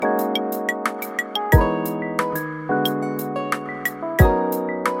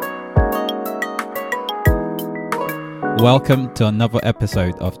Welcome to another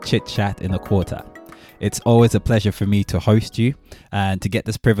episode of Chit Chat in a Quarter. It's always a pleasure for me to host you and to get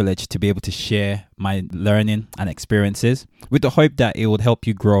this privilege to be able to share my learning and experiences with the hope that it would help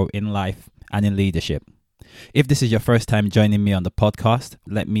you grow in life and in leadership. If this is your first time joining me on the podcast,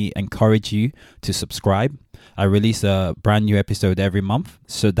 let me encourage you to subscribe. I release a brand new episode every month,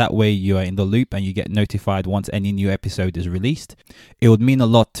 so that way you are in the loop and you get notified once any new episode is released. It would mean a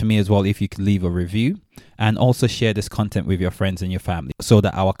lot to me as well if you could leave a review and also share this content with your friends and your family so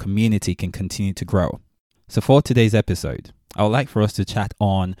that our community can continue to grow. So for today's episode, I would like for us to chat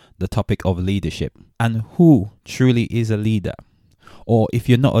on the topic of leadership and who truly is a leader. Or if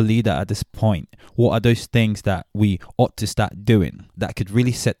you're not a leader at this point, what are those things that we ought to start doing that could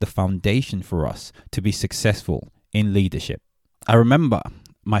really set the foundation for us to be successful in leadership? I remember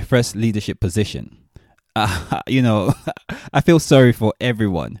my first leadership position. I feel sorry for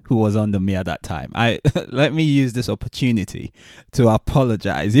everyone who was under me at that time. Let me use this opportunity to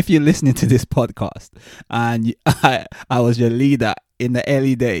apologize. If you're listening to this podcast and I was your leader in the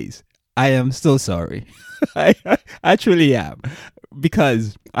early days, I am so sorry. I truly am.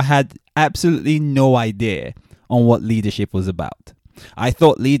 Because I had absolutely no idea on what leadership was about. I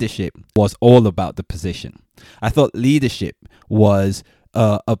thought leadership was all about the position. I thought leadership was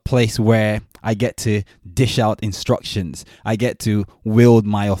a place where I get to dish out instructions. I get to wield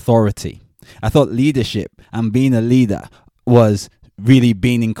my authority. I thought leadership and being a leader was really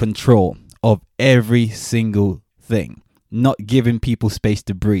being in control of every single thing, not giving people space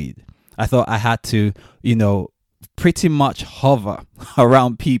to breathe. I thought I had to, pretty much hover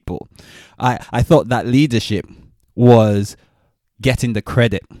around people. I thought that leadership was getting the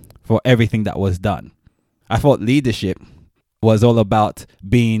credit for everything that was done. I thought leadership was all about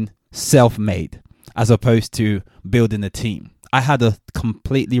being self-made as opposed to building a team. I had a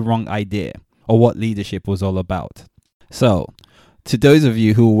completely wrong idea of what leadership was all about. So, to those of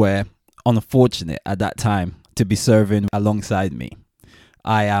you who were unfortunate at that time to be serving alongside me,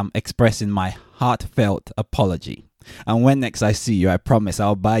 I am expressing my heartfelt apology. And when next I see you, I promise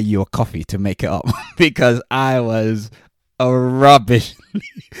I'll buy you a coffee to make it up because I was a rubbish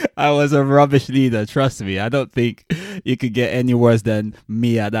leader. Trust me. I don't think you could get any worse than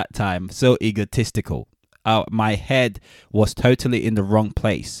me at that time. So egotistical. My head was totally in the wrong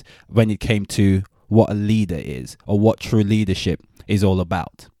place when it came to what a leader is or what true leadership is all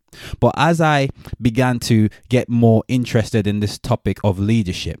about. But as I began to get more interested in this topic of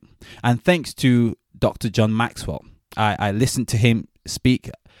leadership, and thanks to Dr. John Maxwell, I listened to him speak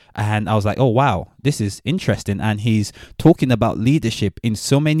and I was like, oh, wow, this is interesting. And he's talking about leadership in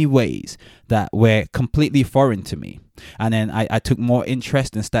so many ways that were completely foreign to me. And then I took more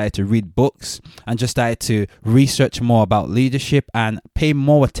interest and started to read books and just started to research more about leadership and pay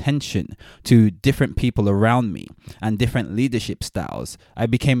more attention to different people around me and different leadership styles. I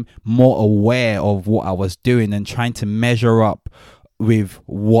became more aware of what I was doing and trying to measure up with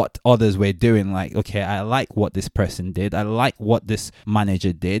what others were doing. Like, okay, I like what this person did. I like what this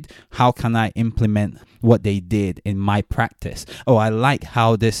manager did. How can I implement what they did in my practice? Oh, I like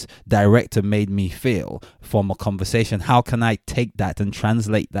how this director made me feel from a conversation. How can I take that and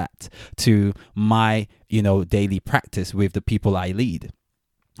translate that to my, daily practice with the people I lead?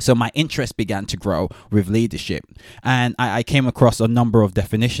 So my interest began to grow with leadership, and I came across a number of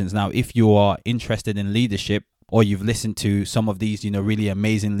definitions. Now, if you are interested in leadership, or you've listened to some of these, really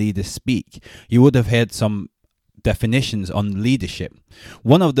amazing leaders speak, you would have heard some definitions on leadership.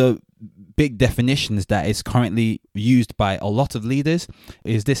 One of the big definitions that is currently used by a lot of leaders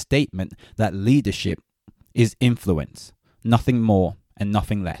is this statement that leadership is influence, nothing more and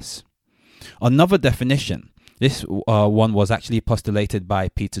nothing less. Another definition, this one was actually postulated by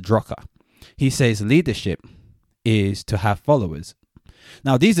Peter Drucker. He says leadership is to have followers.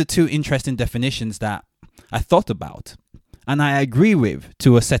 Now, these are two interesting definitions that I thought about and I agree with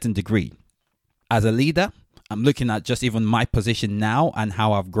to a certain degree. As a leader, I'm looking at just even my position now and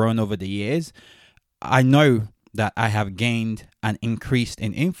how I've grown over the years. I know that I have gained and increased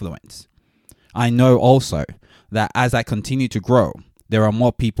in influence. I know also that as I continue to grow, there are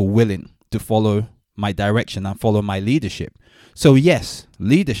more people willing to follow my direction and follow my leadership. So yes,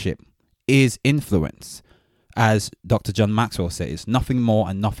 leadership is influence. As Dr. John Maxwell says, nothing more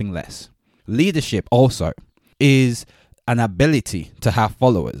and nothing less. Leadership also is an ability to have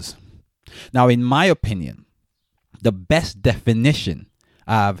followers. Now, in my opinion, the best definition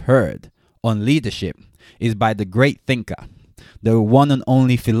I've heard on leadership is by the great thinker, the one and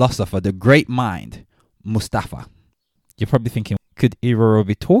only philosopher, the great mind, Mustafa. You're probably thinking, could Iroro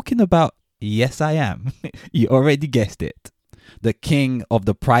be talking about? Yes, I am. You already guessed it. The king of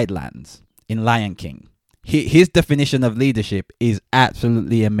the Pride Lands in Lion King. His definition of leadership is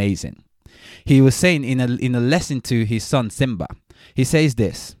absolutely amazing. He was saying in a lesson to his son Simba, he says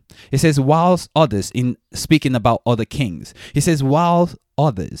this. He says, whilst others, in speaking about other kings, he says, whilst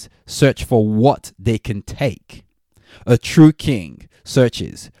others search for what they can take, a true king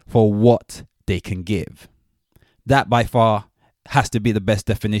searches for what they can give. That by far has to be the best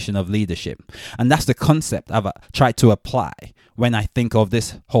definition of leadership. And that's the concept I've tried to apply when I think of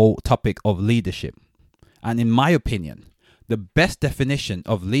this whole topic of leadership. And in my opinion, the best definition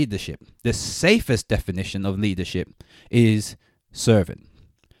of leadership, the safest definition of leadership, is serving.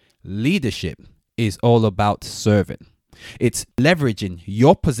 Leadership is all about serving. It's leveraging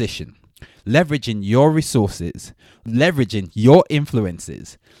your position, leveraging your resources, leveraging your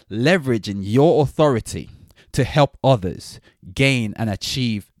influences, leveraging your authority to help others gain and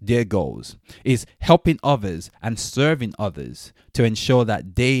achieve their goals. Is helping others and serving others to ensure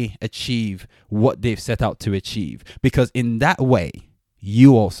that they achieve what they've set out to achieve. Because in that way,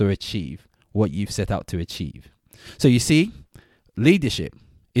 you also achieve what you've set out to achieve. So you see, leadership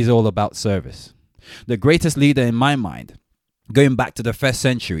is all about service. The greatest leader in my mind, going back to the first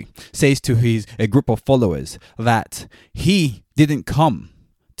century, says to a group of followers that he didn't come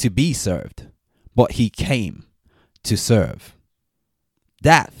to be served, but he came to serve.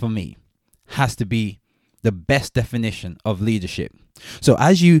 That, for me, has to be the best definition of leadership. So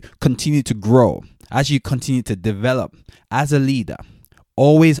as you continue to grow, as you continue to develop as a leader,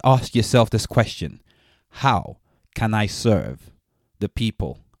 always ask yourself this question: how can I serve the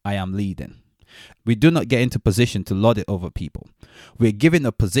people I am leading? We do not get into position to lord it over people. We're given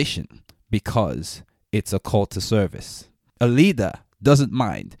a position because it's a call to service. A leader doesn't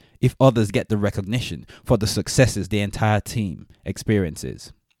mind if others get the recognition for the successes the entire team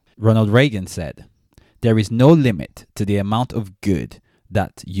experiences. Ronald Reagan said, "There is no limit to the amount of good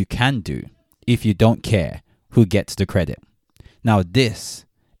that you can do if you don't care who gets the credit." Now, this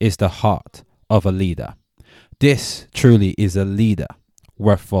is the heart of a leader. This truly is a leader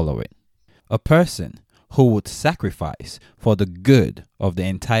worth following. A person who would sacrifice for the good of the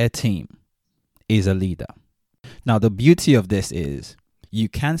entire team is a leader. Now, the beauty of this is you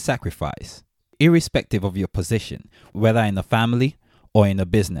can sacrifice irrespective of your position, whether in a family or in a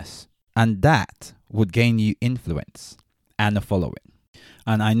business. And that would gain you influence and a following.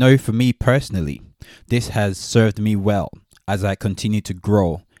 And I know for me personally, this has served me well as I continue to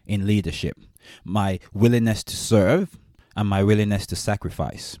grow in leadership. My willingness to serve and my willingness to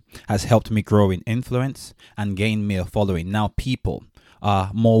sacrifice has helped me grow in influence and gain me a following. Now people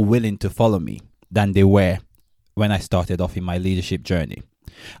are more willing to follow me than they were when I started off in my leadership journey.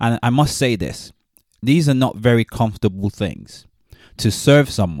 And I must say this, these are not very comfortable things. To serve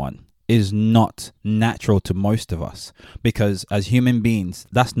someone is not natural to most of us because as human beings,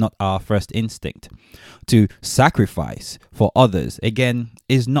 that's not our first instinct. To sacrifice for others, again,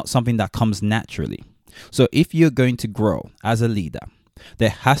 is not something that comes naturally. So if you're going to grow as a leader, there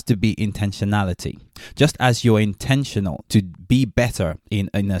has to be intentionality. Just as you're intentional to be better in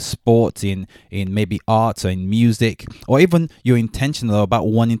a sport, in maybe arts or in music, or even you're intentional about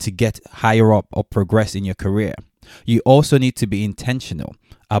wanting to get higher up or progress in your career, you also need to be intentional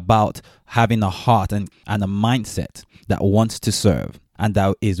about having a heart and a mindset that wants to serve and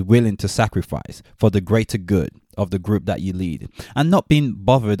that is willing to sacrifice for the greater good of the group that you lead, and not being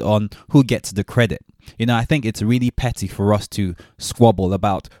bothered on who gets the credit. I think it's really petty for us to squabble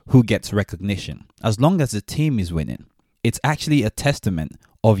about who gets recognition. As long as the team is winning, it's actually a testament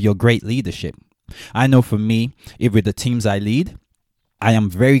of your great leadership. I know for me, if with the teams I lead, I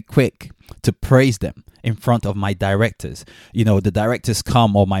am very quick to praise them in front of my directors. The directors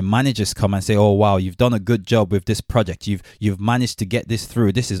come or my managers come and say, "Oh, wow, you've done a good job with this project. You've managed to get this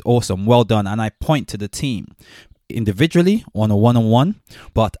through. This is awesome. Well done." And I point to the team individually on a one-on-one,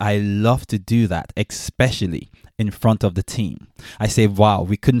 but I love to do that, especially in front of the team. I say, "Wow,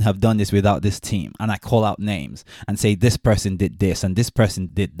 we couldn't have done this without this team." And I call out names and say, "This person did this and this person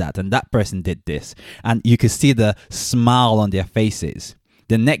did that and that person did this." And you can see the smile on their faces.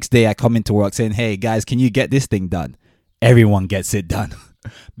 The next day I come into work saying, "Hey guys, can you get this thing done?" Everyone gets it done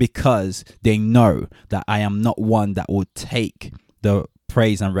because they know that I am not one that will take the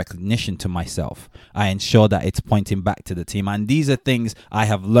praise and recognition to myself. I ensure that it's pointing back to the team. And these are things I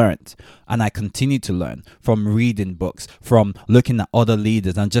have learned and I continue to learn from reading books, from looking at other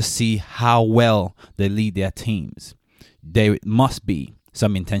leaders and just see how well they lead their teams. There must be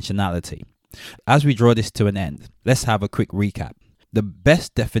some intentionality. As we draw this to an end, let's have a quick recap. The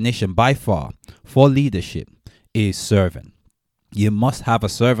best definition by far for leadership is serving. You must have a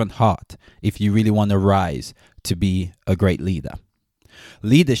servant heart if you really want to rise to be a great leader.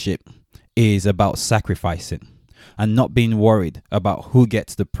 Leadership is about sacrificing and not being worried about who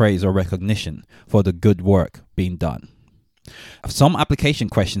gets the praise or recognition for the good work being done. Some application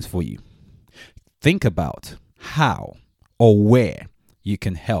questions for you. Think about how or where you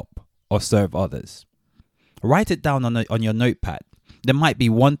can help or serve others. Write it down on your notepad. There might be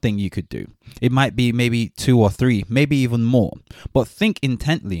one thing you could do. It might be maybe 2 or 3, maybe even more. But think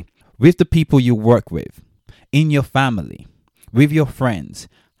intently with the people you work with, in your family, with your friends.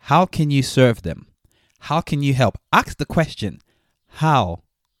 How can you serve them? How can you help? Ask the question, how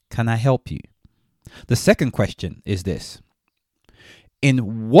can I help you? The second question is this.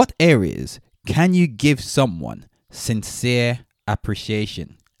 In what areas can you give someone sincere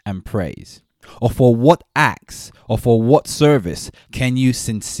appreciation and praise? Or for what acts or for what service can you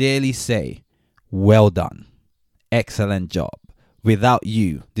sincerely say, well done, excellent job. Without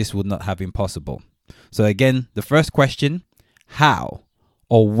you, this would not have been possible. So again, the first question, how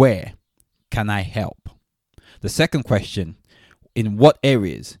or where can I help? The second question, in what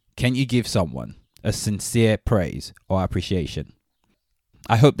areas can you give someone a sincere praise or appreciation?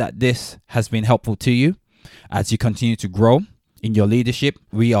 I hope that this has been helpful to you as you continue to grow in your leadership.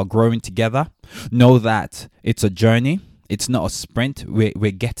 We are growing together. Know that it's a journey. It's not a sprint.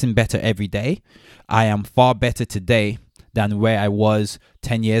 We're getting better every day. I am far better today than where I was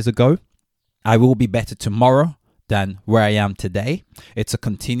 10 years ago. I will be better tomorrow than where I am today. It's a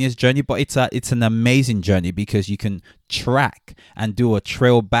continuous journey, but it's an amazing journey because you can track and do a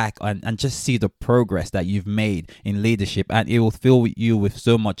trail back and just see the progress that you've made in leadership, and it will fill you with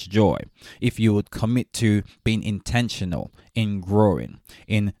so much joy if you would commit to being intentional in growing,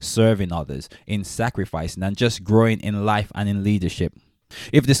 in serving others, in sacrificing, and just growing in life and in leadership.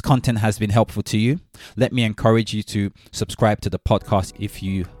 If this content has been helpful to you, let me encourage you to subscribe to the podcast if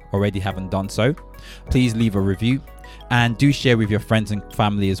you already haven't done so. Please leave a review and do share with your friends and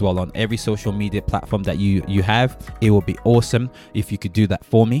family as well on every social media platform that you have. It will be awesome if you could do that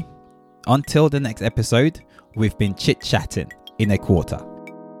for me. Until the next episode, we've been chit-chatting in a quarter.